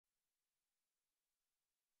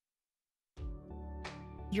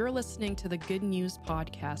You're listening to the Good News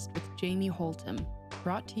Podcast with Jamie Holtum,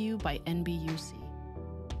 brought to you by NBUC.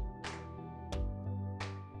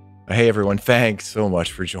 Hey everyone, thanks so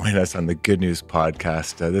much for joining us on the Good News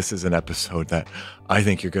Podcast. This is an episode that I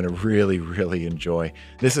think you're going to really enjoy.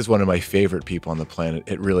 This is one of my favorite people on the planet.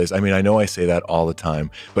 It really is. I mean, I know I say that all the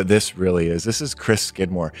time, but this really is. This is Chris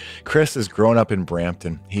Skidmore. Chris has grown up in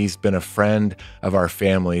Brampton. He's been a friend of our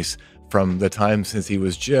family's from the time since he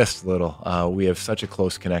was just little. We have such a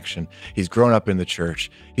close connection. He's grown up in the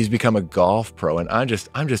church. He's become a golf pro, and I'm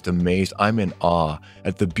just amazed. I'm in awe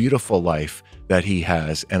at the beautiful life that he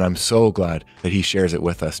has, and I'm so glad that he shares it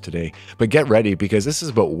with us today. But get ready, because this is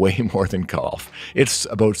about way more than golf. It's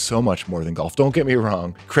about so much more than golf. Don't get me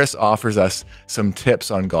wrong. Chris offers us some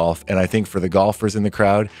tips on golf, and I think for the golfers in the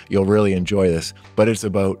crowd, you'll really enjoy this. But it's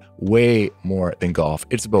about way more than golf.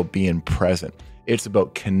 It's about being present. It's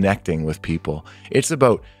about connecting with people. It's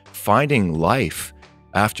about finding life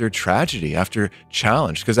after tragedy, after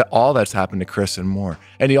challenge, because all that's happened to Chris and more.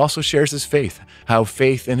 And he also shares his faith, how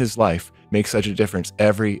faith in his life makes such a difference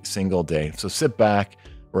every single day. So sit back,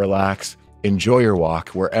 relax, enjoy your walk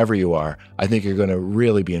wherever you are. I think you're going to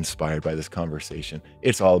really be inspired by this conversation.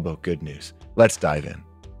 It's all about good news. Let's dive in.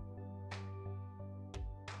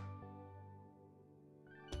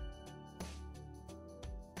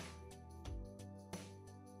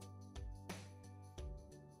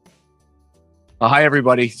 Hi,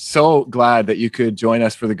 everybody. So glad that you could join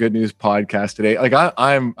us for the Good News Podcast today. Like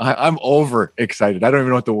I'm over excited. I don't even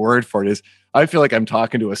know what the word for it is. I feel like I'm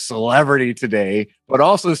talking to a celebrity today, but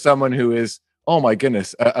also someone who is, oh my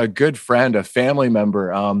goodness, a good friend, a family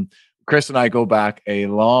member. Chris and I go back a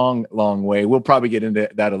long way. We'll probably get into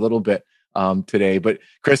that a little bit today, but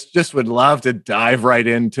Chris, just would love to dive right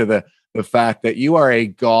into the fact that you are a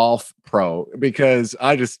golf pro, because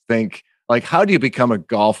I just think, like, how do you become a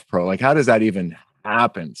golf pro? Like, how does that even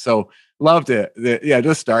happen? So love to,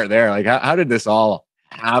 just start there. Like, how did this all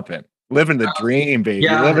happen? Living the dream, baby.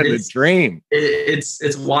 Yeah, living the dream.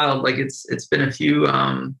 It's wild. Like it's been a few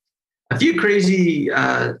crazy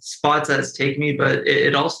spots that it's taken me, but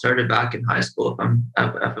it all started back in high school. If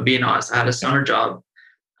I'm being honest, I had a summer job,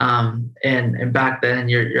 and back then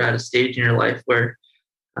you're at a stage in your life where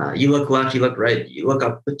you look left, you look right, you look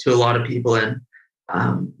up to a lot of people, and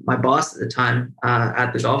my boss at the time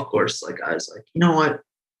at the golf course, like, I was like, you know what?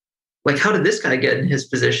 Like, how did this guy get in his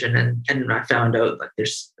position? And I found out, like,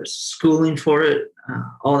 there's schooling for it,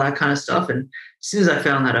 all that kind of stuff. And as soon as I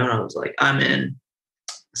found that out, I was like, I'm in.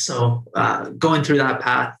 So going through that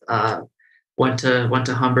path, went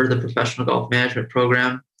to Humber, the professional golf management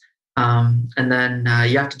program. And then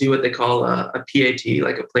you have to do what they call a PAT,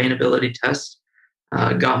 like a playing ability test.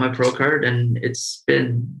 Got my pro card, and it's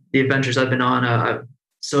been the adventures I've been on. I'm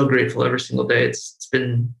so grateful every single day. It's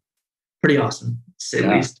been pretty awesome, to say the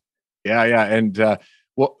least. Yeah. And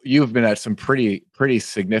well, you've been at some pretty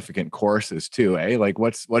significant courses too, eh? Like,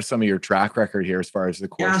 what's some of your track record here as far as the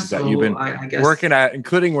courses that you've been working at,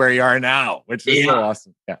 including where you are now, which is so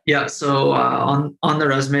awesome. Yeah. So on the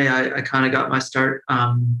resume, I kind of got my start.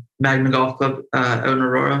 Magna Golf Club out in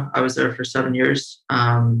Aurora. I was there for 7 years.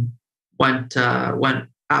 Went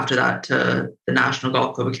after that to the National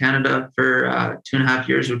Golf Club of Canada for 2.5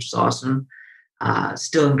 years, which is awesome.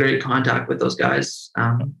 Still in great contact with those guys.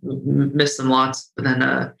 Missed them lots, but then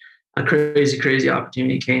a crazy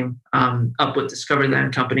opportunity came up with Discovery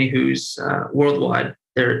Land Company, who's worldwide.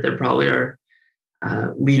 They're probably our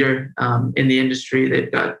leader in the industry.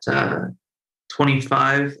 They've got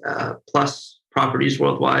 25 plus properties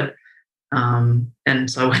worldwide. And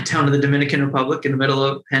so I went down to the Dominican Republic in the middle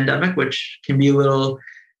of a pandemic, which can be a little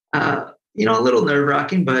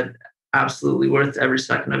nerve-wracking, but absolutely worth every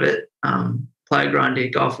second of it. Playa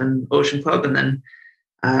Grande Golf and Ocean Club. And then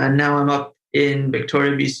now I'm up in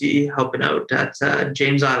Victoria, BC, helping out at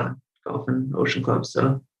James Island Golf and Ocean Club.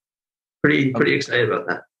 So pretty excited about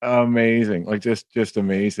that. Amazing. Like just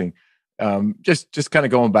amazing. Just kind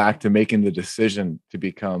of going back to making the decision to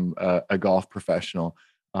become a golf professional.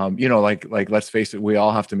 Like let's face it, we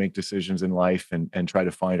all have to make decisions in life and try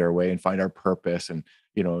to find our way and find our purpose, and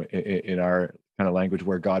in our kind of language,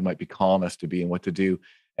 where God might be calling us to be and what to do.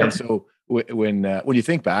 And so when you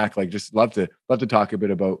think back, like, just love to talk a bit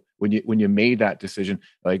about when you made that decision.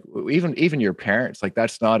 Like, even your parents, like,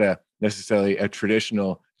 that's not necessarily a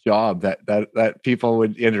traditional job that people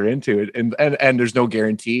would enter into, and there's no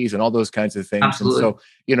guarantees and all those kinds of things. Absolutely.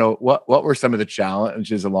 And so, what were some of the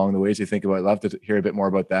challenges along the ways you think about? I'd love to hear a bit more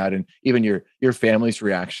about that, and even your family's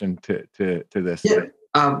reaction to this. Yeah.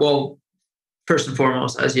 Well, first and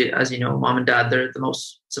foremost, as you know, mom and dad, they're the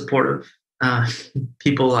most supportive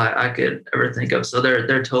people I could ever think of. So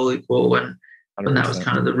they're totally cool when when that was 100%.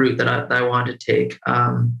 kind of the route that I wanted to take.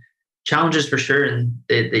 Challenges for sure, and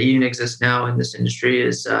they even exist now in this industry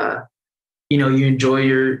is, you enjoy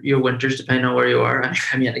your winters depending on where you are.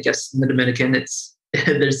 I mean, I guess in the Dominican,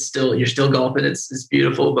 you're still golfing. It's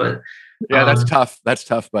beautiful, but Yeah, that's tough. That's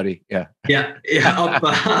tough, buddy. Yeah. yeah.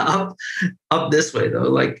 Up this way though,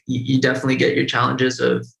 like you definitely get your challenges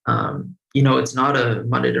of, it's not a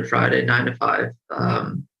Monday to Friday 9 to 5.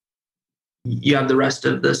 You have the rest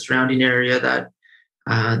of the surrounding area that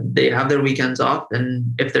they have their weekends off,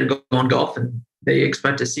 and if they're going golfing, they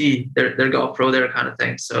expect to see their golf pro there, kind of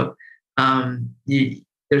thing. So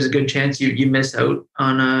there's a good chance you miss out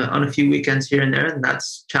on a few weekends here and there, and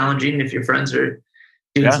that's challenging if your friends are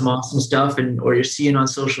doing some awesome stuff, or you're seeing on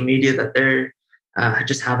social media that they're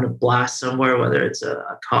just having a blast somewhere, whether it's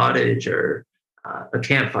a cottage or a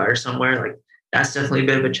campfire somewhere. Like that's definitely a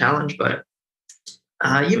bit of a challenge, but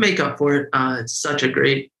you make up for it. It's such a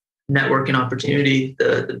great networking opportunity.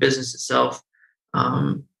 The business itself.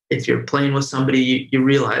 If you're playing with somebody, you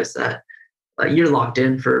realize that you're locked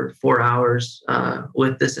in for 4 hours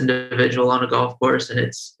with this individual on a golf course, and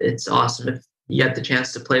it's awesome if you get the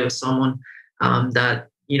chance to play with someone that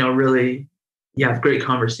really you have great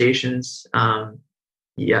conversations.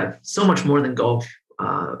 You have so much more than golf,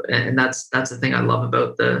 and that's the thing I love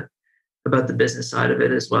about the business side of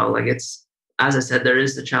it as well. Like it's, as I said, there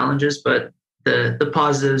is the challenges, but the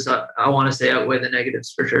positives I want to say outweigh the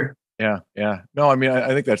negatives for sure. Yeah. Yeah. No, I mean, I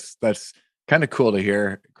think that's kind of cool to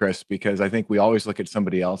hear, Chris, because I think we always look at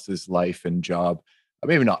somebody else's life and job.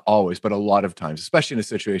 Maybe not always, but a lot of times, especially in a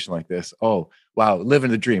situation like this. Oh, wow, living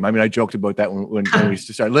the dream. I mean, I joked about that when we used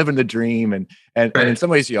to start living the dream, and Right. in some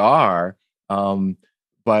ways you are,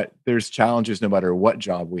 but there's challenges no matter what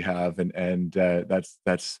job we have, and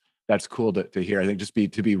that's cool to hear. I think just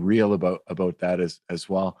to be real about that as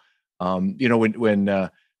well. When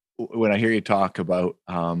I hear you talk about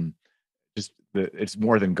it's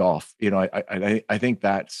more than golf. I think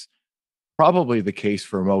that's probably the case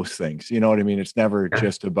for most things. You know what I mean? It's never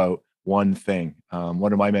just about one thing.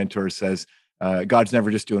 One of my mentors says, God's never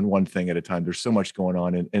just doing one thing at a time. There's so much going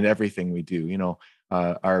on in everything we do.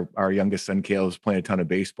 Our youngest son, Kale, is playing a ton of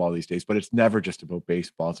baseball these days, but it's never just about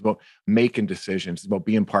baseball. It's about making decisions. It's about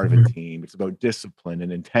being part of a team. It's about discipline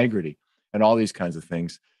and integrity and all these kinds of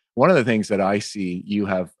things. One of the things that I see you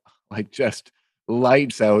have like just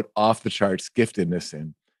lights out, off the charts giftedness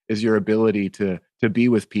in is your ability to be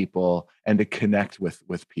with people and to connect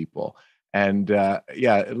with people. And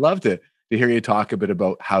I'd love to hear you talk a bit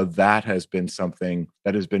about how that has been something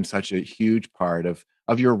that has been such a huge part of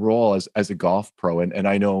your role as a golf pro. And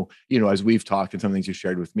I know, as we've talked and some things you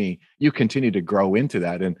shared with me, you continue to grow into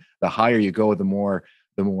that. And the higher you go, the more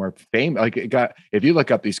fame. Like if you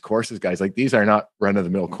look up these courses, guys, like these are not run of the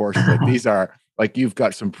mill courses. Like these are like, you've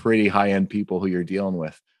got some pretty high end people who you're dealing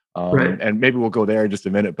with. Right. And maybe we'll go there in just a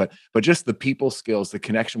minute, but just the people skills, the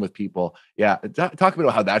connection with people. Yeah. Talk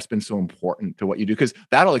about how that's been so important to what you do, because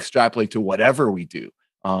that'll extrapolate to whatever we do.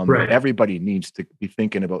 Right. Everybody needs to be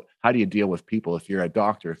thinking about how do you deal with people. If you're a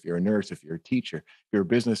doctor, if you're a nurse, if you're a teacher, if you're a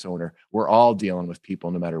business owner, we're all dealing with people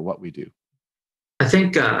no matter what we do. I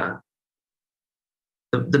think the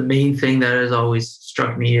main thing that has always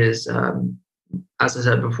struck me is, as I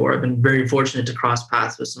said before, I've been very fortunate to cross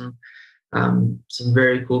paths with some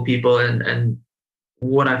very cool people, and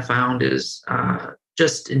what I found is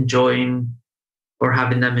just enjoying or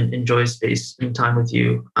having them enjoy space and time with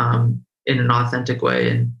you in an authentic way,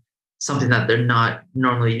 and something that they're not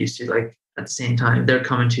normally used to. Like at the same time, they're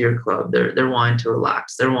coming to your club, they're wanting to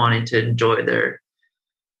relax, they're wanting to enjoy their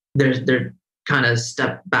kind of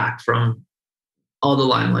step back from all the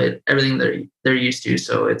limelight, everything they're used to.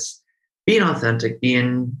 So it's being authentic,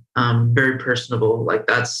 being very personable. Like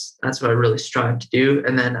that's what I really strive to do.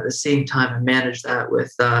 And then at the same time, I manage that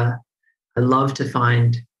with I love to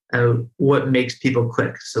find out what makes people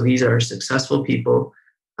click. So these are successful people,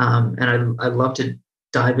 and I love to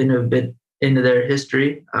dive in a bit into their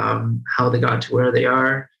history, how they got to where they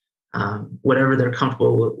are, whatever they're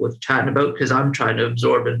comfortable with chatting about, because I'm trying to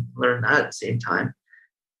absorb and learn that at the same time.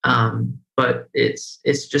 But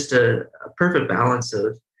it's just a perfect balance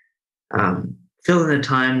of filling the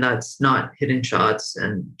time that's not hitting shots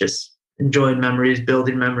and just enjoying memories,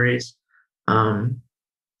 building memories. And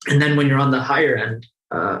then when you're on the higher end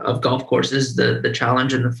of golf courses, the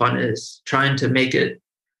challenge and the fun is trying to make it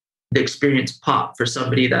the experience pop for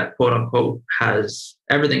somebody that quote unquote has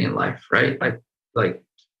everything in life, right? Like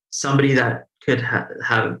somebody that could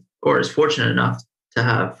have or is fortunate enough to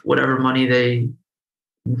have whatever money they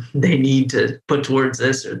need to put towards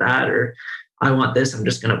this or that, or I want this, I'm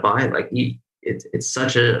just going to buy it. Like it's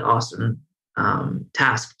such an awesome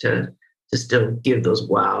task to still give those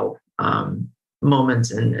wow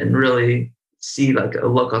moments and really see like a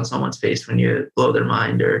look on someone's face when you blow their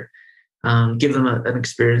mind, or give them an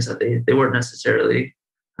experience that they weren't necessarily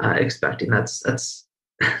expecting. That's the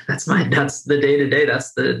day to day.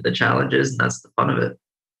 That's the challenges, and that's the fun of it.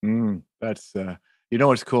 That's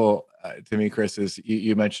what's cool to me, Chris, is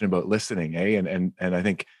you mentioned about listening, and I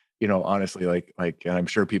think, honestly, like, and I'm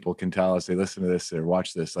sure people can tell as they listen to this or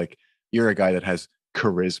watch this, like, you're a guy that has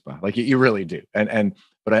charisma, like you really do,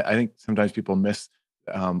 but I think sometimes people miss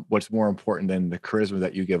what's more important than the charisma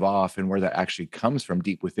that you give off, and where that actually comes from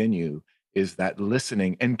deep within you, is that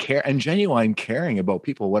listening and care and genuine caring about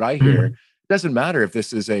people. What I hear, it doesn't matter if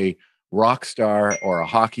this is a rock star or a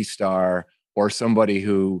hockey star or somebody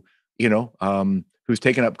who, who's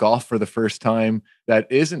taken up golf for the first time that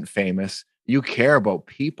isn't famous. You care about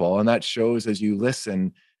people, and that shows as you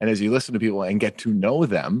listen, and as you listen to people and get to know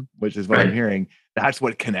them, which is what I'm hearing. That's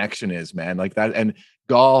what connection is, man. Like that. And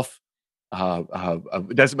golf,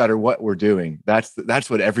 it doesn't matter what we're doing. That's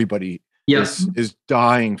what everybody is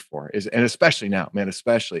dying for, and especially now, man,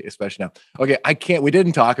 especially now. Okay, we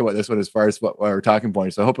didn't talk about this one as far as what our talking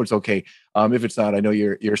points, so I hope it's okay. If it's not, I know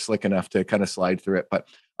you're slick enough to kind of slide through it, but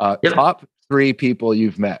top 3 people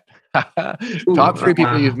you've met. Top 3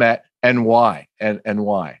 people you've met, and why? And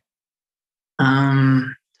why?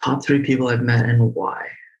 Top 3 people I've met and why.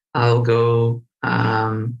 I'll go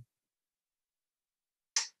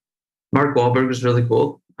Mark Wahlberg was really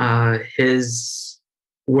cool. His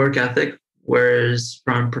work ethic, whereas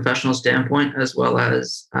from a professional standpoint, as well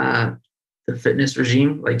as the fitness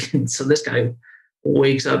regime, like, so this guy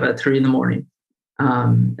wakes up at 3 a.m.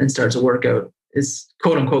 And starts a workout. It's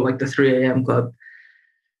quote unquote like the 3 a.m. club.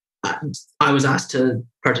 I was asked to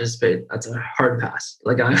participate. That's a hard pass.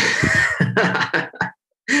 Like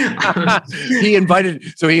he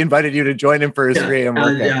invited you to join him for his 3 a.m.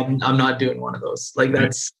 workout. Yeah, I'm not doing one of those. Like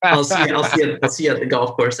that's I'll see you at the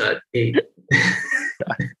golf course at 8.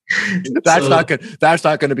 That's not good. That's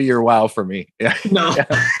not going to be your wow for me. Yeah. No.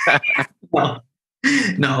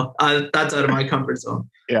 No. That's out of my comfort zone.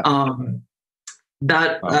 Yeah.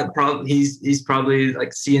 That probably he's probably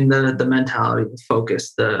like seeing the mentality, the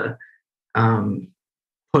focus, the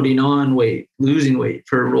putting on weight, losing weight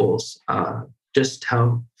for roles, just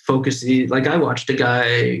how focused he. Like I watched a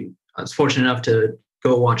guy. I was fortunate enough to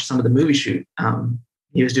go watch some of the movie shoot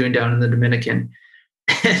he was doing down in the Dominican,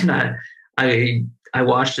 and I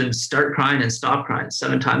watched him start crying and stop crying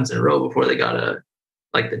 7 times in a row before they got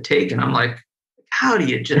the take, and I'm like, how do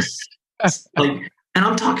you just like. And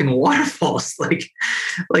I'm talking waterfalls, like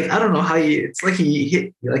I don't know how it's like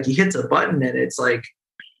he hits a button and it's like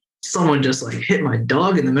someone just like hit my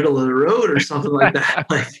dog in the middle of the road or something like that.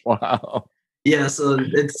 Like, wow. Yeah. So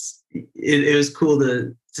it was cool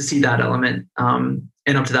to see that element. And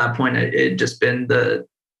up to that point, it had just been the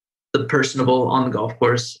personable on the golf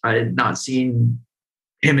course. I had not seen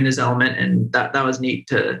him in his element, and that was neat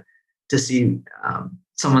to see,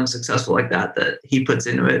 someone successful like that he puts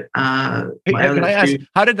into it. Can I ask,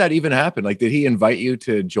 how did that even happen? Like, did he invite you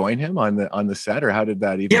to join him on the set, or how did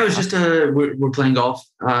that even? Yeah, it was just we're playing golf,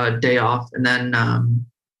 day off, and then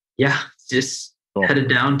just cool. Headed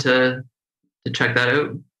down to check that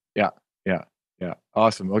out. Yeah.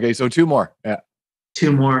 Awesome. Okay, so 2 more. Yeah.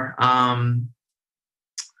 2 more. 2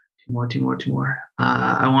 more.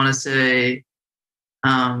 I want to say,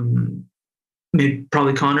 maybe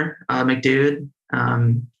probably Connor McDavid.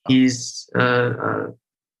 He's probably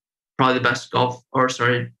the best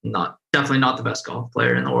definitely not the best golf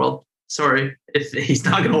player in the world. Sorry if he's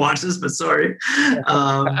not going to watch this, but sorry.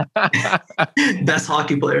 Best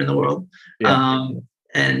hockey player in the world. Yeah.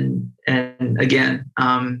 And again,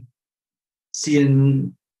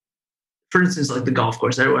 seeing, for instance, like the golf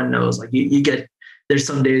course, everyone knows, like you get, there's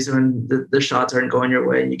some days when the shots aren't going your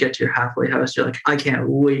way and you get to your halfway house, you're like, I can't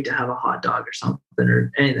wait to have a hot dog or something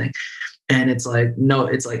or anything. And it's like, no,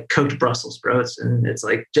 it's like cooked Brussels sprouts. And it's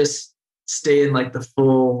like, just stay in like the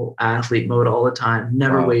full athlete mode all the time,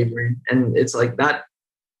 never wavering. And it's like that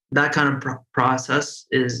kind of process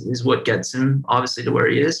is what gets him obviously to where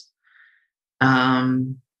he is.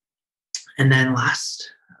 And then last,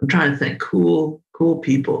 I'm trying to think, cool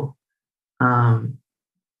people.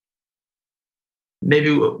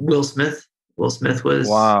 Maybe Will Smith. Will Smith was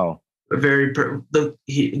a very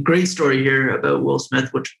great story here about Will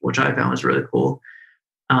Smith, which I found was really cool.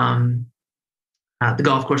 At the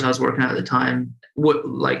golf course I was working at the time,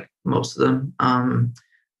 like most of them,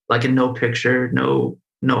 like a no picture, no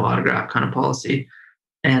autograph kind of policy.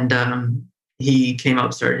 And he came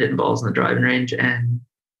up, started hitting balls in the driving range, and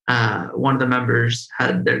one of the members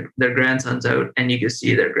had their grandsons out, and you could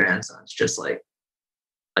see their grandsons just like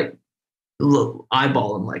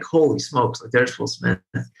eyeball him like, holy smokes, like there's Will Smith.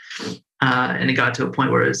 And it got to a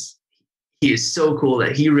point where he is so cool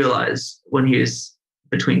that he realized when he was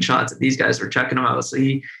between shots that these guys were checking him out. So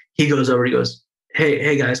he goes over, he goes,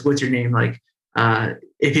 hey guys, what's your name? Like,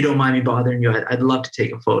 if you don't mind me bothering you, I'd love to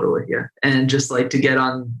take a photo with you. And just like to get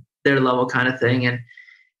on their level kind of thing. And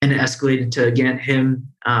it escalated to, again, him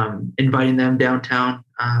inviting them downtown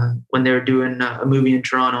when they were doing a movie in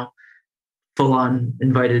Toronto. Full on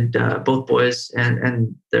invited both boys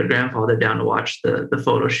and their grandfather down to watch the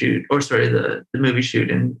photo shoot, or sorry, the movie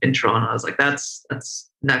shoot in Toronto. I was like, that's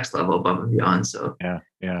next level above and beyond. So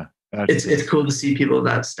yeah, it's cool to see people of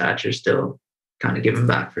that stature still kind of giving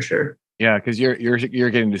back for sure. Yeah, because you're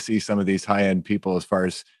getting to see some of these high end people, as far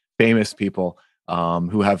as famous people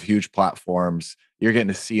who have huge platforms. You're getting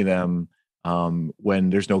to see them when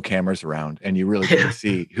there's no cameras around, and you really get to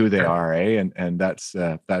see who they are, and that's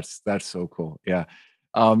so cool. Yeah.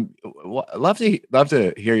 Love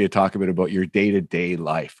to hear you talk a bit about your day-to-day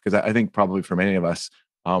life, because I think probably for many of us,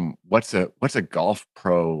 what's a golf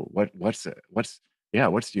pro? What's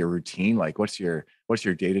your routine like? What's your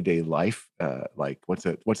day-to-day life like? What's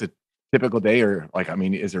a typical day, or like, I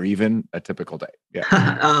mean, is there even a typical day?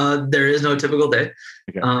 Yeah. There is no typical day.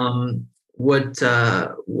 Okay. What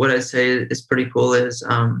I say is pretty cool is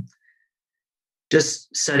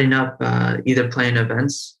just setting up either playing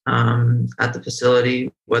events at the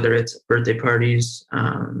facility, whether it's birthday parties,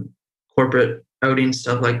 corporate outings,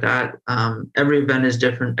 stuff like that. Every event is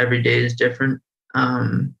different. Every day is different.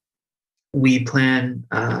 We plan,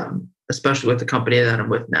 especially with the company that I'm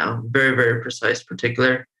with now, very, very precise,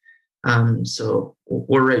 particular. So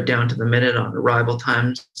we're right down to the minute on arrival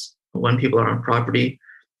times, when people are on property,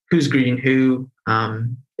 who's greeting who.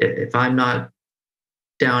 If I'm not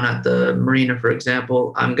down at the marina, for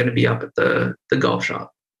example, I'm going to be up at the golf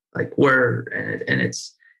shop, like and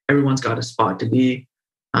it's everyone's got a spot to be.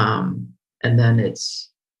 And then it's,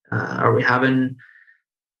 are we having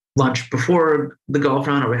lunch before the golf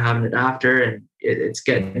round? Are we having it after? And it's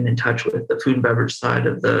getting in touch with the food and beverage side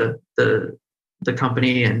of the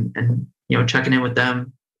company and checking in with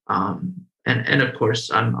them. And of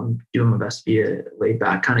course, I'm doing my best to be a laid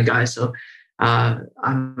back kind of guy. So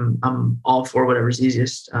I'm all for whatever's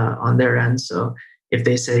easiest on their end. So if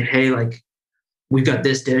they say, hey, like, we've got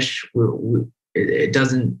this dish, it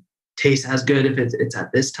doesn't taste as good if it's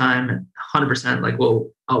at this time, and 100%, like,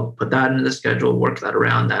 I'll put that into the schedule, work that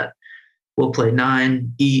around that. We'll play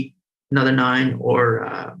 9, eat another 9,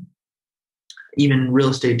 or even real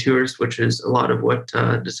estate tours, which is a lot of what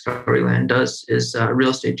Discoveryland does, is real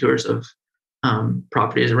estate tours of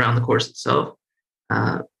properties around the course itself.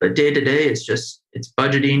 But day to day, it's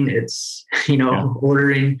budgeting, it's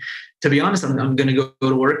ordering. To be honest, I'm going to go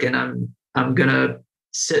to work, and I'm going to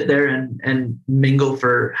sit there and mingle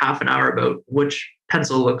for half an hour about which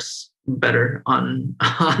pencil looks better on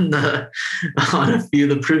a few of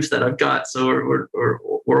the proofs that I've got. So we're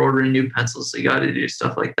ordering new pencils. So you got to do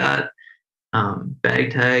stuff like that.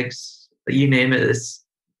 Bag tags, you name it. It's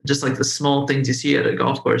just like the small things you see at a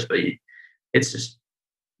golf course, but it's just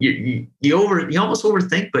you almost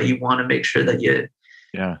overthink, but you want to make sure that you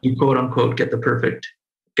quote unquote get the perfect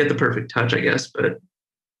touch, I guess. But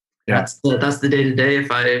that's the day to day.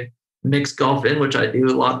 If I mix golf in, which I do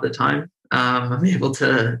a lot of the time, I'm able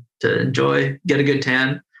to enjoy, get a good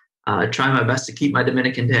tan, try my best to keep my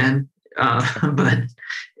Dominican tan. But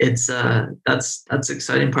it's that's the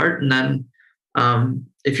exciting part. And then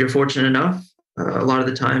if you're fortunate enough, a lot of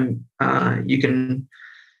the time you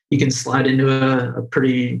can slide into a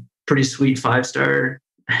pretty sweet 5-star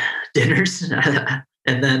dinners,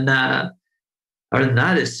 and then other than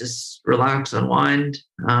that, it's just relax, unwind,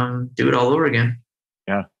 do it all over again.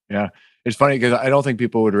 Yeah. It's funny because I don't think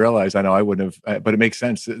people would realize. I know I wouldn't have, but it makes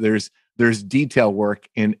sense. There's detail work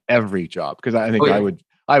in every job, because I think I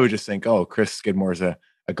would just think, oh, Chris Skidmore is a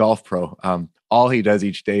golf pro. All he does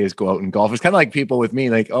each day is go out and golf. It's kind of like people with me,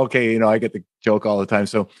 like, okay, I get the joke all the time.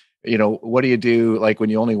 So, what do you do like when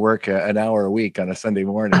you only work an hour a week on a Sunday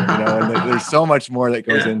morning? And there's so much more that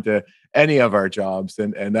goes into any of our jobs,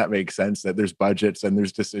 and that makes sense, that there's budgets and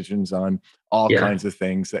there's decisions on all kinds of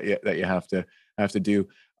things that you have to do.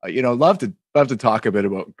 Love to talk a bit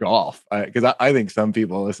about golf, because I think some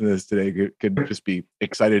people listening to this today could just be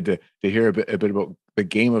excited to hear a bit about the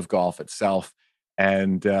game of golf itself.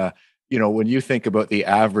 And when you think about the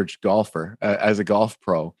average golfer as a golf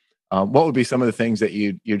pro, what would be some of the things that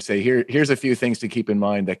you'd say, here's a few things to keep in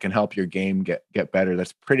mind that can help your game get better?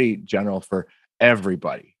 That's pretty general for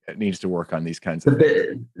everybody that needs to work on these kinds of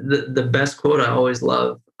things. The best quote I always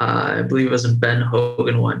love, I believe it was a Ben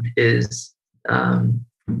Hogan one, is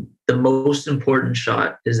the most important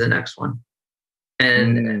shot is the next one.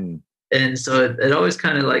 And so it always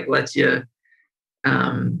kind of like lets you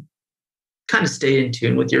kind of stay in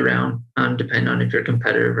tune with your round, depending on if you're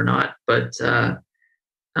competitive or not. But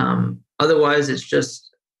otherwise, it's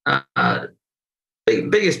just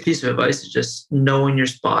biggest piece of advice is just knowing your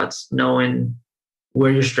spots, knowing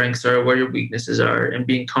where your strengths are, where your weaknesses are, and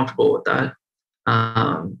being comfortable with that.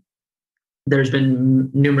 There's been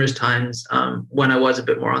numerous times when I was a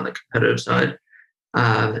bit more on the competitive side.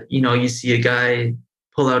 You see a guy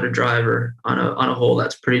pull out a driver on a hole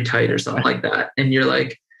that's pretty tight or something like that, and you're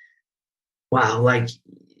like, wow, like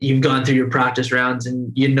you've gone through your practice rounds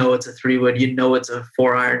and it's a 3-wood, it's a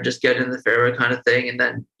 4-iron, just get in the fairway kind of thing, and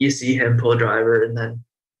then you see him pull a driver and then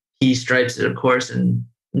he stripes it, of course, and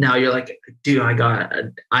now you're like, dude,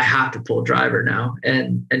 I have to pull driver now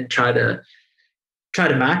and try to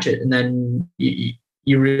match it, and then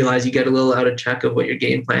you realize you get a little out of check of what your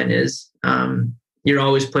game plan is. You're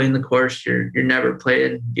always playing the course. You're never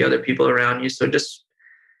playing the other people around you. So just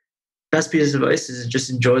best piece of advice is just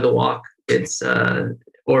enjoy the walk. It's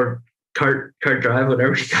or cart drive,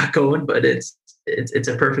 whatever you got going, but it's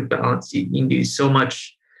a perfect balance. You can do so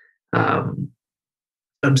much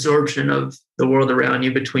absorption of the world around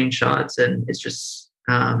you between shots, and it's just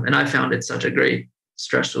and I found it such a great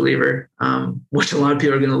stress reliever, which a lot of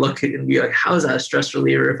people are going to look at and be like, how is that a stress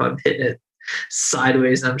reliever if I'm hitting it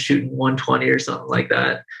sideways and I'm shooting 120 or something like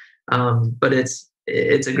that? But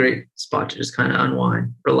it's a great spot to just kind of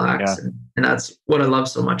unwind, relax. Yeah. And that's what I love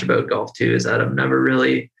so much about golf too, is that I'm never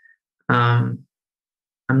really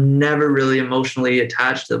emotionally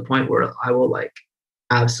attached to the point where I will like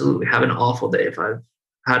absolutely have an awful day. If I've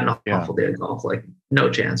had an awful day of golf, like no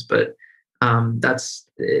chance, but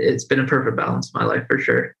it's been a perfect balance in my life for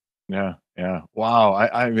sure. Yeah. Wow.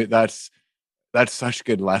 I mean, that's such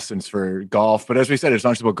good lessons for golf. But as we said, it's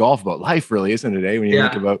not just about golf, about life, really, isn't it? When you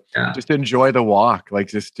think about just enjoy the walk, like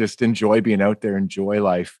just enjoy being out there, enjoy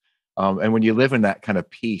life. And when you live in that kind of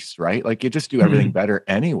peace, right? Like you just do everything better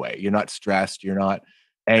anyway. You're not stressed. You're not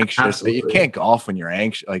anxious. Absolutely. You can't golf when you're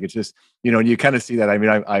anxious. Like it's just, you kind of see that. I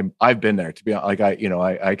mean, I've been there, to be honest.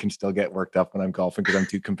 Like I can still get worked up when I'm golfing because I'm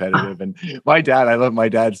too competitive. And my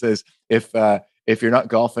dad says, if you're not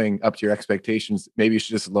golfing up to your expectations, maybe you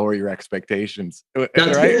should just lower your expectations,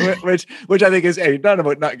 right? Which I think is, hey, not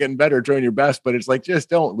about not getting better, trying your best, but it's like, just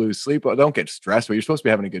don't lose sleep. Don't get stressed. But you're supposed to be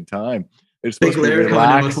having a good time. It's supposed to be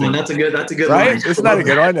relaxing. That's a good right? line. Isn't that a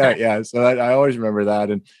good one? Yeah. So I always remember that.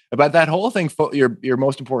 And about that whole thing, your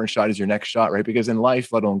most important shot is your next shot, right? Because in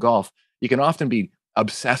life, let alone golf, you can often be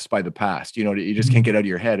obsessed by the past. You just can't get out of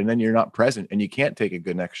your head, and then you're not present, and you can't take a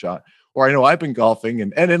good next shot. Or I know I've been golfing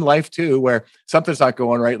and in life too, where something's not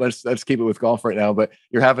going right. Let's keep it with golf right now, but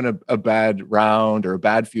you're having a bad round or a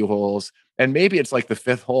bad few holes. And maybe it's like the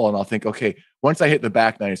 5th hole, and I'll think, okay, once I hit the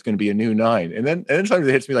back 9, it's going to be a new 9. And then sometimes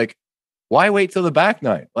it hits me like, why wait till the back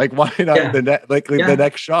 9? Like, why not the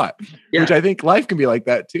next shot? Yeah. Which I think life can be like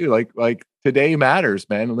that too. Like today matters,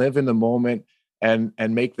 man. Live in the moment and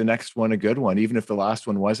make the next one a good one, even if the last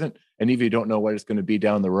one wasn't, and even if you don't know what it's going to be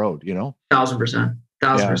down the road.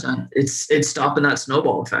 1,000%. It's stopping that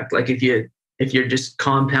snowball effect. Like if you're just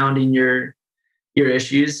compounding your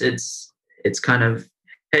issues, it's kind of,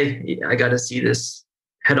 hey, I got to see this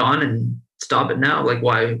head on and stop it now. Like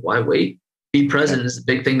why wait? Be present is a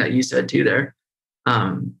big thing that you said too there.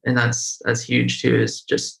 And that's huge too, is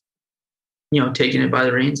just, taking it by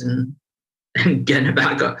the reins and getting it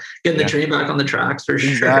back up, getting the train back on the tracks for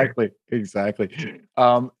sure. Exactly.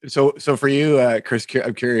 So for you, Chris,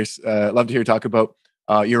 I'm curious, love to hear you talk about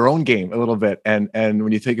your own game a little bit. And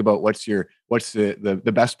when you think about what's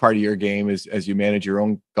the best part of your game as you manage your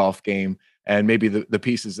own golf game, and maybe the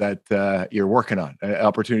pieces that you're working on,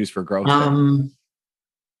 opportunities for growth.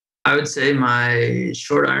 I would say my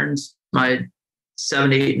short irons, my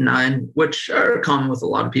 7, 8, and 9, which are common with a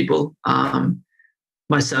lot of people.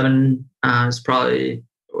 My 7 is probably,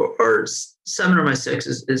 or 7 or my 6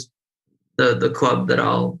 is the club that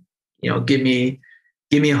I'll, give me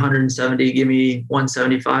 170, give me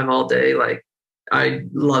 175 all day. Like I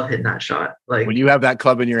love hitting that shot. Like when you have that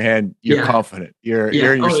club in your hand, you're confident. You're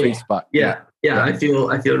in your sweet spot. Yeah. I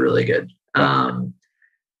feel really good.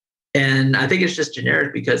 And I think it's just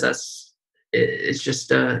generic because it's just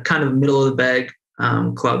a kind of middle of the bag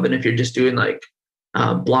club. And if you're just doing like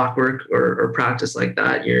block work or practice like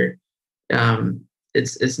that,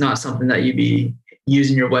 it's not something that you'd be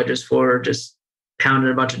using your wedges for, just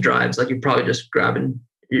pounding a bunch of drives. Like you're probably just grabbing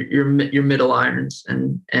your middle irons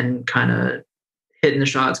and kind of hitting the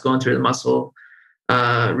shots, going through the muscle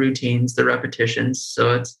routines, the repetitions.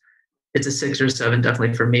 So it's a 6 or 7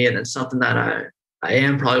 definitely for me. And it's something that I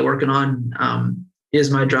am probably working on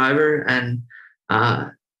is my driver. And uh,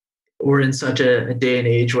 we're in such a day and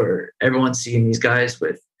age where everyone's seeing these guys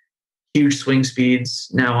with huge swing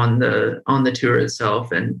speeds now on the tour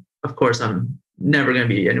itself. And of course, I'm never going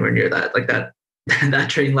to be anywhere near that. Like that, that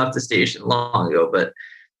train left the station long ago. But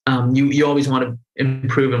you always want to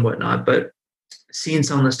improve and whatnot. But seeing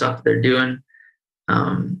some of the stuff they're doing,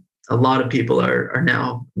 a lot of people are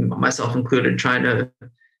now, myself included, trying to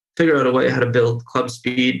figure out a way how to build club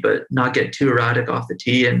speed, but not get too erratic off the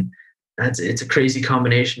tee. And it's a crazy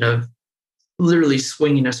combination of literally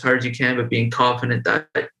swinging as hard as you can, but being confident that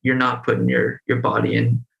you're not putting your body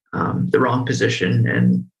in the wrong position,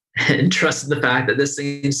 and trusting the fact that this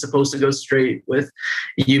thing is supposed to go straight with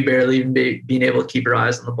you barely even being able to keep your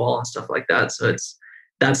eyes on the ball and stuff like that. So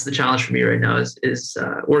that's the challenge for me right now is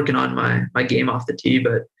working on my game off the tee,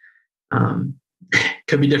 but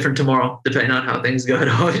could be different tomorrow depending on how things go and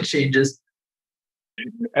how it changes.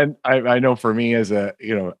 And I know for me as a,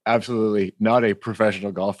 absolutely not a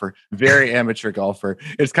professional golfer, very amateur golfer,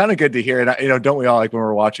 it's kind of good to hear. And, don't we all, like when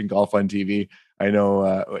we're watching golf on TV? I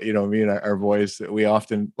know, me and our boys, we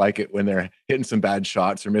often like it when they're hitting some bad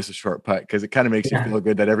shots or miss a short putt, because it kind of makes you feel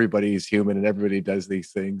good that everybody's human and everybody does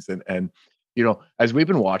these things. And as we've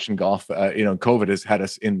been watching golf, COVID has had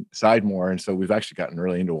us inside more. And so we've actually gotten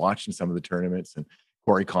really into watching some of the tournaments. And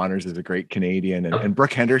Corey Connors is a great Canadian, and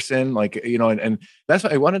Brooke Henderson, and that's why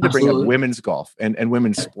I wanted to bring up women's golf and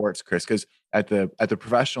women's sports, Chris, because at the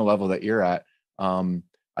professional level that you're at, I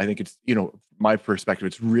think it's, my perspective,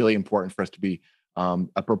 it's really important for us to be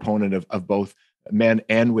a proponent of both men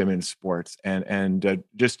and women's sports, and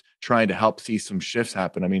just trying to help see some shifts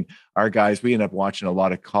happen. I mean, our guys, we ended up watching a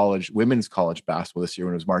lot of women's college basketball this year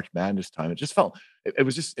when it was March Madness time. It just felt, it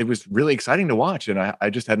was really exciting to watch. And I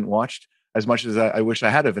just hadn't watched as much as I wish I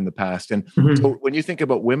had of in the past. And so when you think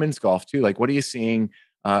about women's golf too, like what are you seeing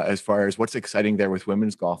as far as what's exciting there with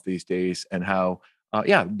women's golf these days, and how,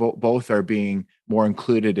 both are being more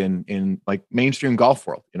included in like mainstream golf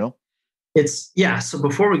world, So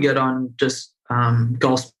before we get on just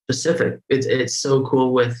golf specific, it's so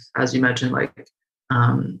cool with, as you mentioned, like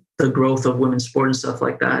the growth of women's sport and stuff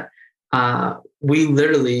like that. We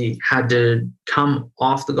literally had to come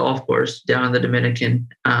off the golf course down in the Dominican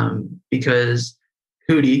because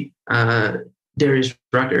Hootie, Darius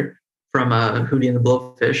Rucker from Hootie and the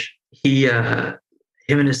Blowfish,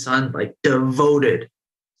 him and his son, like devoted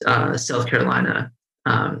South Carolina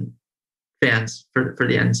fans for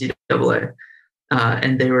the NCAA.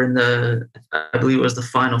 And they were in I believe it was the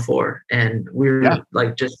Final Four. And we were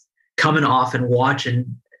like just coming off and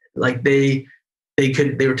watching, like they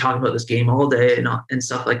were talking about this game all day and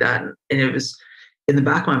stuff like that. And it was in the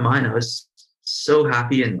back of my mind, I was so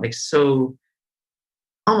happy and like so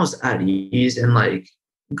almost at ease and like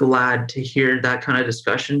glad to hear that kind of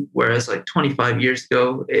discussion. Whereas like 25 years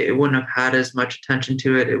ago, it wouldn't have had as much attention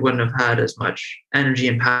to it. It wouldn't have had as much energy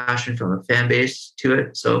and passion from the fan base to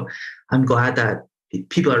it. So I'm glad that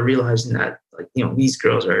people are realizing that, like, these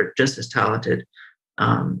girls are just as talented.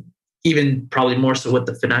 Even probably more so with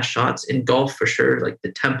the finesse shots in golf for sure. Like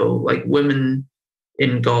the tempo, like women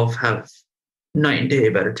in golf have night and day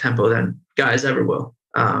better tempo than guys ever will.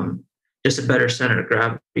 Just a better center of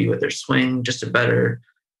gravity with their swing, just a better,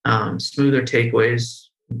 smoother takeaways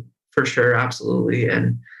for sure. Absolutely.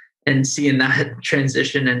 And seeing that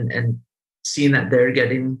transition and seeing that they're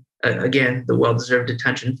getting, again, the well-deserved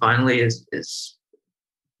attention finally is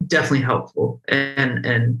definitely helpful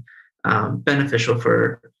and beneficial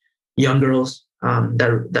for young girls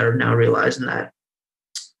that are now realizing that,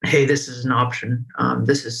 hey, this is an option.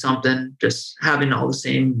 This is something. Just having all the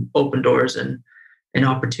same open doors and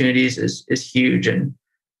opportunities is huge. And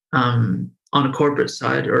on a corporate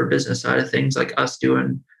side or business side of things, like us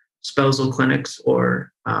doing spousal clinics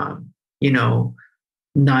or 9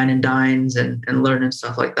 and dines and learning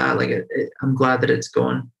stuff like that. Like I'm glad that it's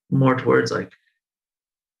going more towards like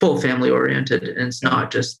full family oriented, and it's not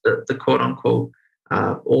just the quote unquote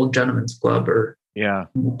old gentleman's club or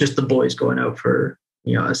just the boys going out for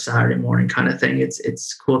a Saturday morning kind of thing.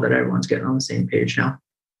 It's cool that everyone's getting on the same page now.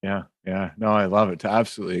 Yeah. No, I love it.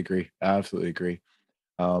 Absolutely agree.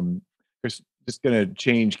 Just going to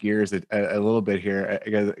change gears a little bit here,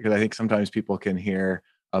 because I think sometimes people can hear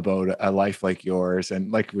about a life like yours,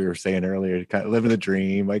 and like we were saying earlier, kind of living the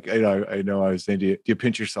dream. Like I know I was saying, do you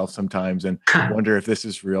pinch yourself sometimes and wonder if this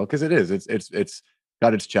is real? Because it is. It's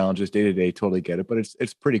got its challenges day to day. Totally get it, but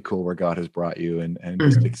it's pretty cool where God has brought you, and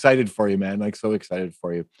just excited for you, man. Like so excited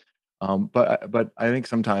for you. But I think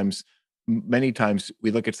many times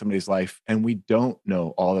we look at somebody's life and we don't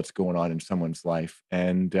know all that's going on in someone's life,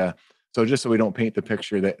 and So just so we don't paint the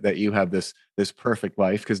picture that you have this perfect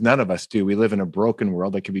life, because none of us do. We live in a broken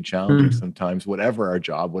world that can be challenging Mm. sometimes, whatever our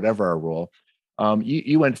job, whatever our role.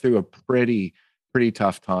 You went through a pretty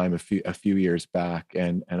tough time a few years back,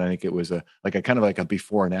 and I think it was a kind of like a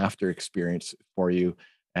before and after experience for you.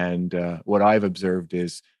 And what I've observed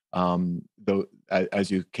is, though,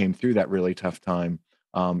 as you came through that really tough time,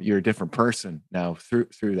 you're a different person now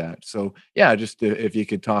through that. So yeah, just if you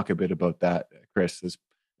could talk a bit about that, Chris,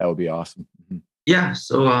 that would be awesome. Mhm. Yeah.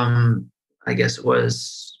 So I guess it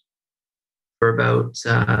was for about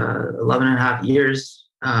 11 and a half years,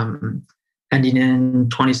 ending in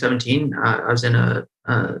 2017. I was in a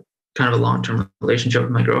kind of a long-term relationship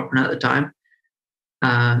with my girlfriend at the time.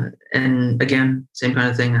 And again, same kind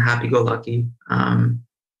of thing, happy-go-lucky,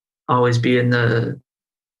 always being the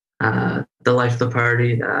life of the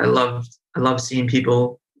party. I love seeing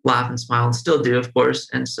people laugh and smile, and still do, of course.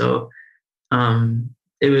 And so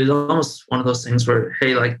it was almost one of those things where,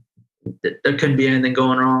 hey, like there couldn't be anything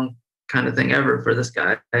going wrong, kind of thing ever for this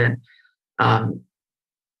guy. And um,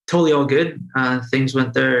 totally all good. Things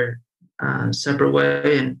went their separate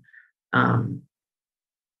way, and um,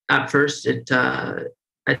 at first,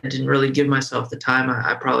 I didn't really give myself the time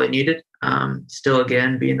I probably needed. Still,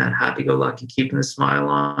 again, being that happy-go-lucky, keeping the smile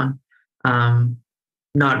on,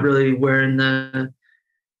 not really wearing the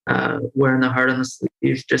heart on the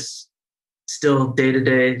sleeve, just still day to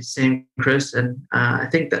day, same Chris. And I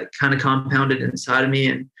think that kind of compounded inside of me,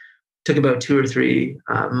 and took about 2 or 3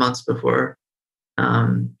 months before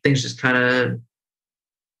things just kind of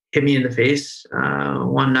hit me in the face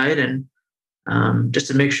one night, and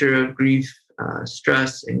just a mixture of grief,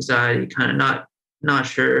 stress, anxiety, kind of not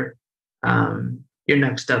sure your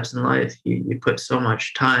next steps in life. You put so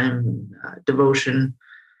much time and devotion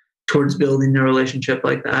towards building a relationship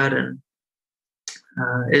like that, and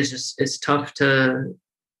it's tough to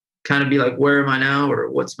kind of be like, where am I now, or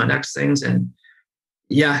what's my next things? And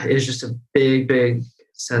yeah, it's just a big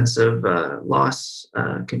sense of loss,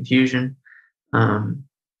 confusion,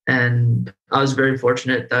 and I was very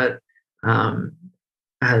fortunate that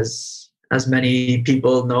as many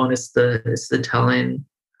people know, it's the telling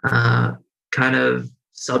kind of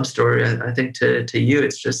sub story. I think to you,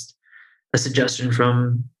 it's just a suggestion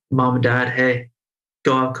from mom and dad. Hey,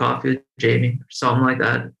 go have coffee with Jamie, or something like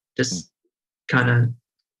that. Just kind of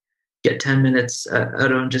get 10 minutes out of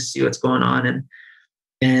them, just see what's going on.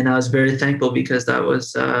 And I was very thankful, because that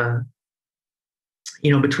was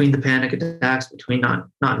between the panic attacks, between not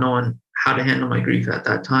knowing how to handle my grief at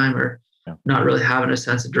that time, or not really having a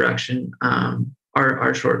sense of direction.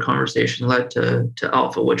 Our short conversation led to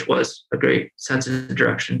Alpha, which was a great sense of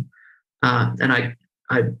direction. And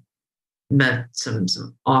I met some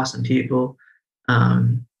awesome people,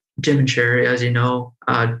 Jim and Sherry, as you know,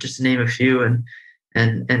 just to name a few, and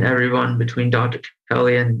everyone between Dr.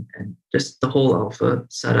 Kelly and just the whole Alpha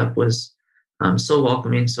setup was so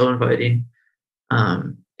welcoming, so inviting.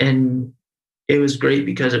 And it was great,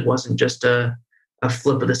 because it wasn't just a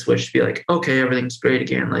flip of the switch to be like, okay, everything's great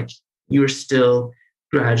again. Like, you were still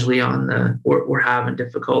gradually on we're having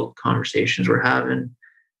difficult conversations. We're having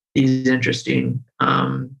these interesting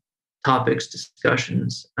topics,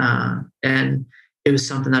 discussions. And it was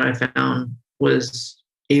something that I found was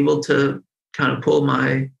able to kind of pull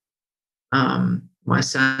my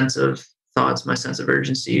sense of thoughts, my sense of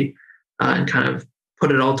urgency, and kind of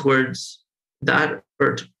put it all towards that,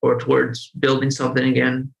 or towards building something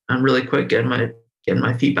again. I'm really quick getting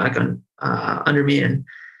my feet back on under me, and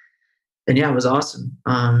yeah, it was awesome.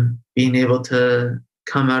 Being able to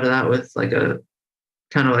come out of that with like a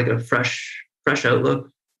kind of like a fresh outlook,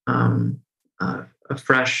 a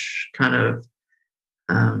fresh kind of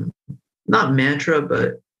not mantra,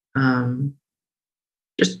 but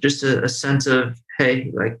just a sense of,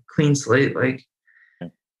 hey, like, clean slate. Like,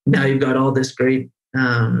 now you've got all this great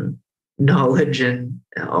knowledge, and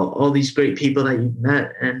all these great people that you've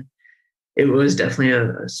met. And it was definitely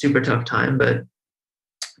a super tough time, but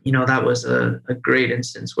that was a great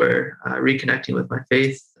instance where reconnecting with my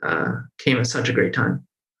faith came at such a great time,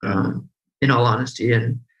 in all honesty.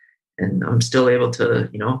 And I'm still able to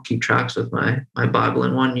keep tracks with my Bible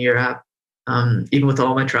in 1 year app, even with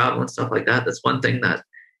all my travel and stuff like that. That's one thing that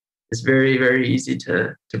is very, very easy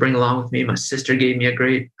to bring along with me. My sister gave me a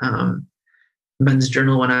great men's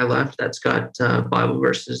journal when I left that's got Bible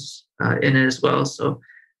verses in it as well. So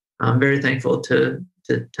I'm very thankful to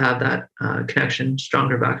have that connection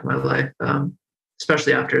stronger back in my life,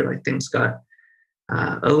 especially after like things got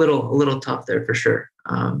a little tough there for sure.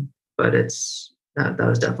 But that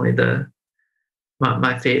was definitely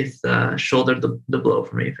my faith shouldered the blow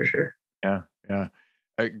for me for sure. Yeah.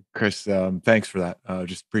 Chris, thanks for that.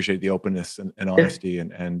 Just appreciate the openness and Yeah. honesty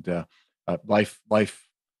and life.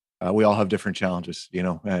 We all have different challenges,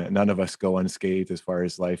 none of us go unscathed as far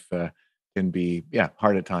as life can be, yeah,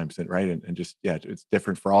 hard at times, and right, and just yeah, it's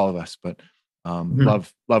different for all of us. But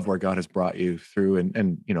Mhm. love where God has brought you through,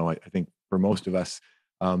 and I think for most of us,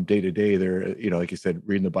 day to day, there, like you said,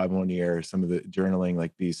 reading the Bible in the air, some of the journaling,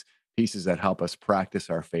 like these pieces that help us practice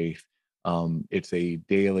our faith. It's a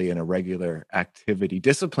daily and a regular activity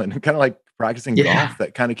discipline, kind of like practicing Yeah. golf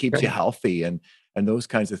that kind of keeps you Right. healthy and those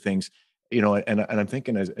kinds of things. And I'm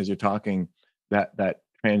thinking as you're talking that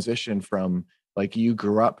transition from like you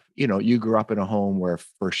grew up in a home where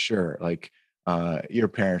for sure like your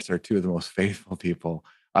parents are two of the most faithful people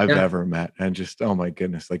I've Yeah. ever met, and just oh my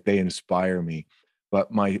goodness, like they inspire me.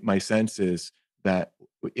 But my sense is that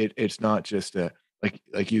it's not just a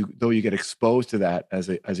like you though you get exposed to that as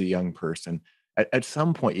a young person, at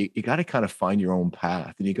some point you got to kind of find your own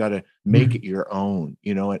path and you got to make Mhm. it your own,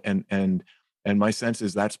 and my sense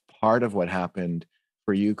is that's part of what happened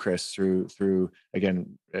for you, Chris, through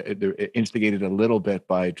again, it instigated a little bit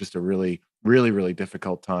by just a really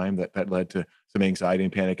difficult time that led to some anxiety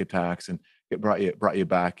and panic attacks, and it brought you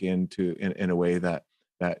back in a way that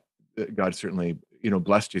God certainly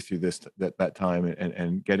blessed you through that time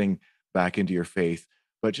and getting back into your faith.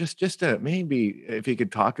 But just maybe if you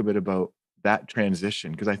could talk a bit about that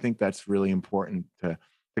transition, because I think that's really important to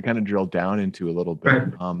kind of drill down into a little bit.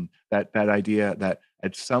 Right. That idea that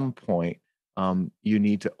at some point you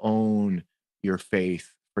need to own your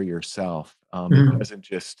faith for yourself. It Mhm. doesn't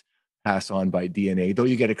just pass on by DNA, though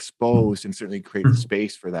you get exposed and certainly create the Mhm.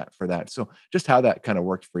 space for that. So just how that kind of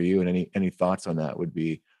worked for you and any thoughts on that would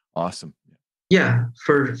be awesome. Yeah,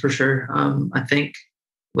 for sure. I think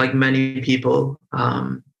like many people,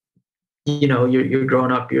 you're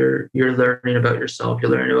growing up, you're learning about yourself,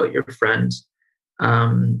 you're learning about your friends,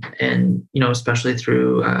 and especially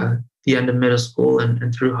through the end of middle school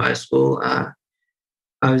and through high school, I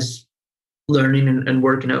was learning and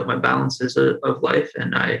working out my balances of life,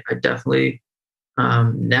 and I definitely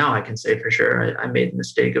now I can say for sure I made the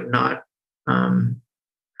mistake of not um,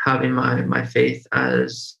 having my faith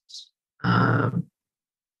um,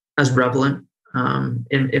 as relevant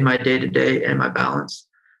in my day to day and my balance.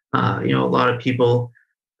 A lot of people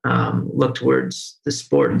look towards the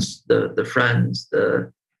sports, the friends,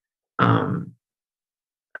 the um,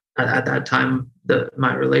 at that time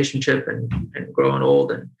my relationship and growing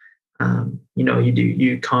old and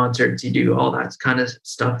you concerts, you do all that kind of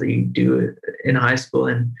stuff that you do in high school,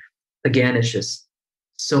 and again it's just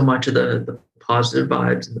so much of the positive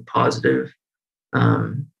vibes and the positive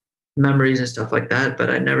um, memories and stuff like that, but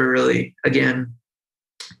I never really again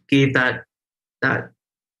gave that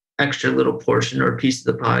extra little portion or piece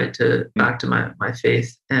of the pie to Mm, back to my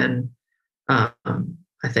faith. And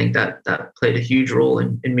I think that played a huge role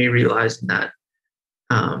in me realizing that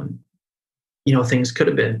um, things could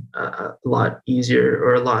have been a lot easier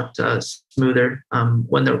or a lot smoother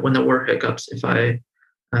when there were hiccups. If I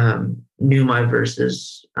knew my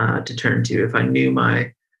verses to turn to, if I knew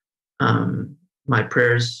my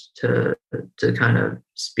prayers to kind of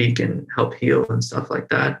speak and help heal and stuff like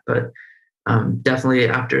that. But definitely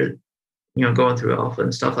after going through alpha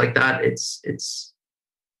and stuff like that, it's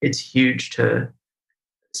huge to,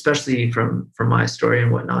 especially from my story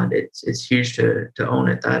and whatnot, it's huge to own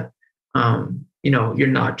it that you're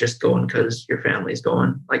not just going because your family's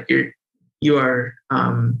going, like you are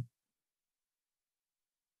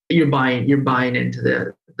you're buying into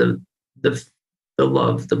the the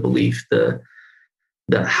love, the belief, the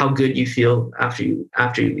how good you feel after you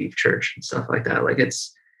leave church and stuff like that. Like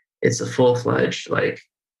it's a full-fledged like,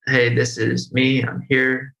 hey, this is me, I'm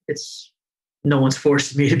here. It's no one's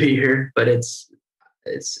forced me to be here, but it's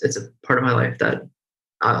a part of my life that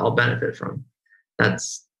I'll benefit from.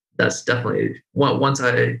 That's that's definitely once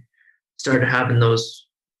I started having those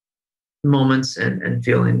moments and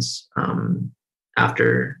feelings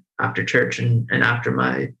after church and after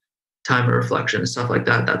my time of reflection and stuff like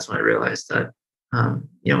that. That's when I realized that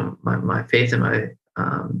my faith and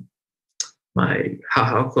my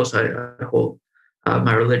how close I hold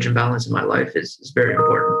my religion balance in my life is very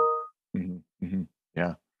important. mhm, mhm.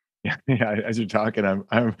 Yeah. Yeah, yeah, as you're talking,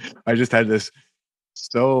 I just had this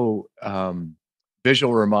so,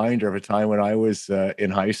 visual reminder of a time when I was,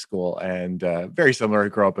 in high school and, very similar. I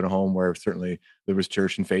grew up in a home where certainly there was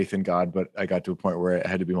church and faith in God, but I got to a point where I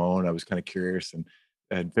had to be my own. I was kinda curious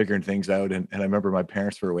and figuring things out, and I remember my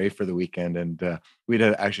parents were away for the weekend, and, we'd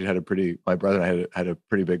actually had a pretty my brother and I had a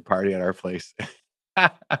pretty big party at our place.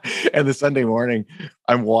 And the Sunday morning,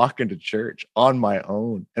 I'm walking to church on my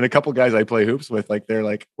own. And a couple guys I play hoops with, like, they're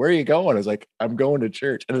like, "Where are you going?" I was like, "I'm going to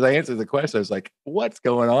church." And as I answered the question, I was like, "What's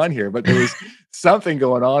going on here?" But there was something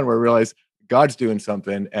going on where I realized God's doing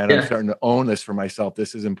something, and I'm Yeah, starting to own this for myself.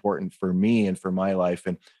 This is important for me and for my life.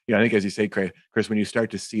 And I think, as you say, Chris, when you start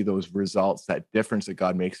to see those results, that difference that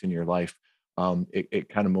God makes in your life, it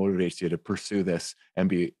kind of motivates you to pursue this and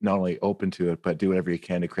be not only open to it, but do whatever you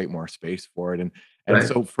can to create more space for it. And right.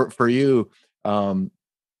 so for you, um,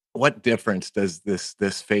 what difference does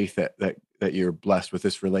this faith that you're blessed with,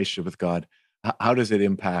 this relationship with God, how does it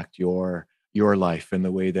impact your life and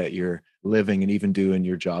the way that you're living and even doing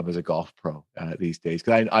your job as a golf pro these days?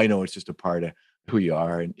 Because I know it's just a part of who you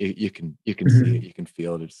are, and you can see it, Mhm. you can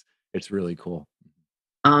feel it. It's really cool.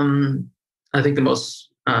 Um, I think the most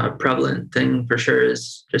prevalent thing for sure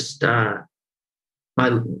is just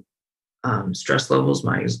my stress levels,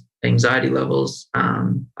 my anxiety levels.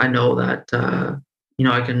 I know that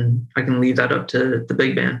I can leave that up to the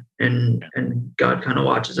big man, and God kind of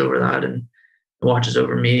watches over that and watches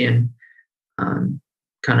over me, and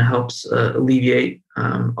kind of helps alleviate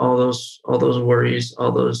all those worries,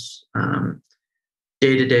 all those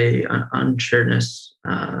day to day unsureness,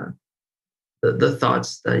 the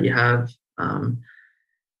thoughts that you have.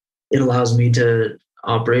 It allows me to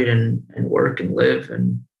operate and work and live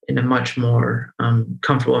and in a much more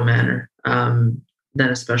comfortable manner than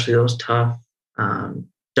especially those tough,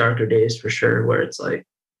 darker days for sure, where it's like,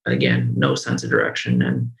 again, no sense of direction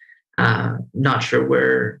and not sure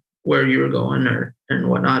where you were going or and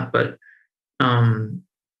whatnot. But um,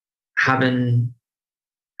 having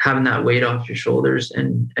having that weight off your shoulders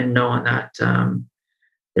and knowing that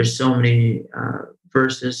there's so many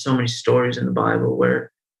verses, so many stories in the Bible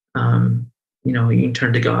where um, you can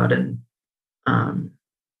turn to God and um,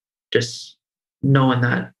 just knowing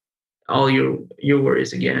that all your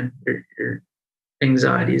worries, again, your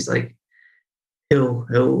anxieties, like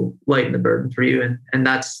he'll lighten the burden for you, and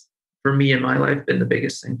that's for me in my life been the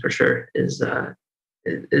biggest thing for sure. Is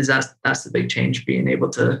that's the big change, being able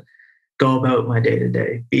to go about my day to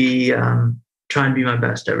day, be try and be my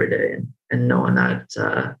best every day, and knowing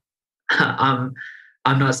that I'm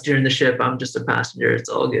I'm not steering the ship. I'm just a passenger. It's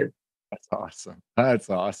all good. That's awesome. That's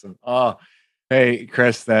awesome. Oh, hey,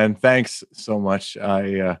 Chris, then thanks so much.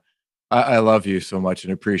 I love you so much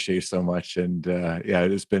and appreciate you so much. And yeah,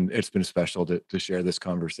 it's been special to share this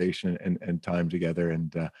conversation and time together.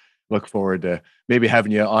 And look forward to maybe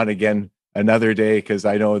having you on again another day, because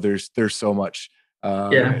I know there's so much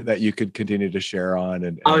Yeah. that you could continue to share on.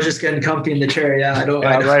 And I was just getting comfy in the chair. Yeah, I don't.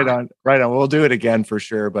 yeah, I don't. right on, right on. We'll do it again for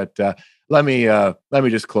sure. But let me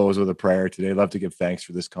just close with a prayer today. I'd love to give thanks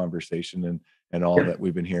for this conversation and all Yeah. that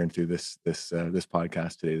we've been hearing through this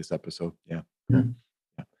podcast today, this episode. Yeah. Mhm.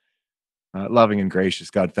 Loving and gracious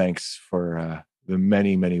God, thanks for the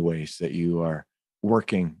many, many ways that you are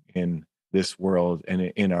working in this world and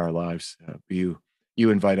in our lives. You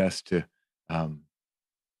invite us to um,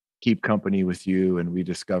 keep company with you, and we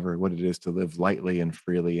discover what it is to live lightly and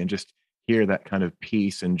freely, and just hear that kind of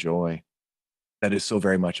peace and joy that is so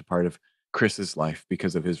very much a part of Chris's life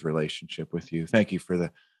because of his relationship with you. Thank you for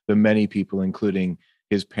the many people, including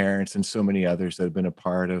his parents and so many others that have been a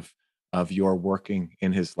part of your working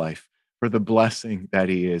in his life, for the blessing that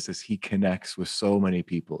he is as he connects with so many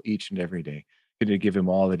people each and every day, to give him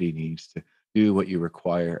all that he needs to do what you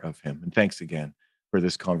require of him. And thanks again for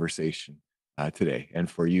this conversation today, and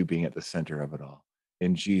for you being at the center of it all.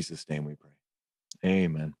 In Jesus' name we pray.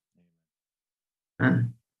 Amen.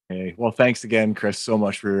 Man, Hey, well, thanks again, Chris, so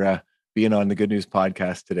much for being on the Good News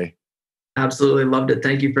podcast today. absolutely loved it.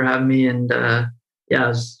 Thank you for having me. And yeah, it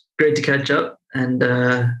was great to catch up. And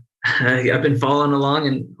I've been following along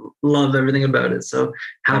and love everything about it. So Oh,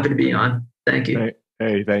 happy to be on. Thank you.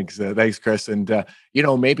 hey, thanks, Chris. And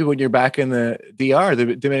maybe when you're back in the DR,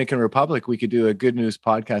 the Dominican Republic, we could do a Good News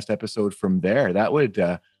podcast episode from there. That would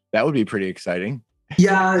be pretty exciting.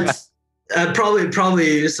 Yeah, it's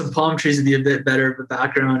probably some palm trees would be a bit better of a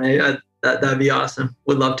background. That'd be awesome.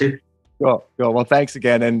 Would love to. Cool, cool. Well, thanks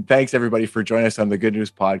again, and thanks everybody for joining us on the Good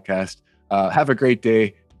News podcast. Have a great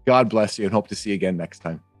day. God bless you, and hope to see you again next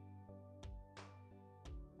time.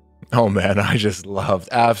 Oh man, I just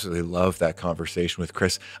absolutely loved that conversation with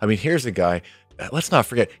Chris. I mean, here's a guy, let's not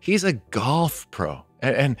forget, he's a golf pro.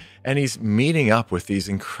 And he's meeting up with these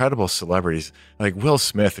incredible celebrities like Will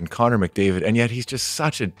Smith and Connor McDavid, and yet he's just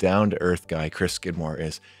such a down-to-earth guy. Chris Skidmore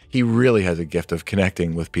is. He really has a gift of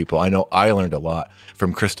connecting with people. I know I learned a lot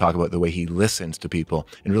from Chris talk about the way he listens to people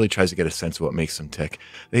and really tries to get a sense of what makes them tick.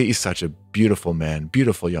 He's such a beautiful man,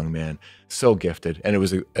 beautiful young man, so gifted. And it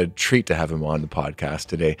was a treat to have him on the podcast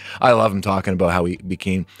today. I love him talking about how he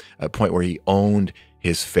became a point where he owned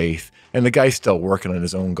his faith. And the guy's still working on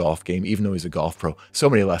his own golf game, even though he's a golf pro. So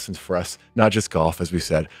many lessons for us, not just golf, as we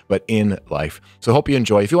said, but in life. So hope you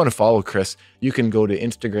enjoy. If you want to follow Chris, you can go to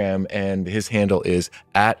Instagram, and his handle is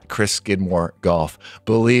 @ChrisSkidmoreGolf.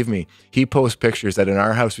 Believe me, he posts pictures that in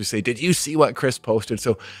our house we say, did you see what Chris posted?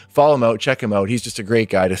 So follow him out, check him out. He's just a great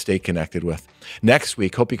guy to stay connected with. Next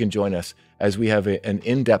week, hope you can join us as we have an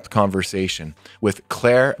in-depth conversation with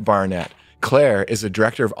Claire Barnett. Claire is the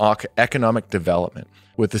Director of Economic Development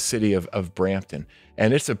with the city of Brampton.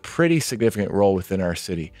 And it's a pretty significant role within our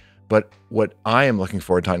city. But what I am looking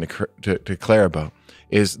forward to talking to Claire about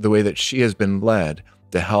is the way that she has been led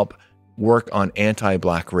to help work on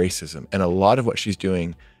anti-Black racism. And a lot of what she's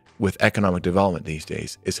doing with economic development these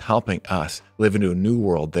days is helping us live into a new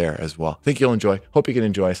world there as well. I think you'll enjoy. Hope you can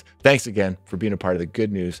enjoy us. Thanks again for being a part of the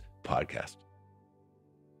Good News Podcast.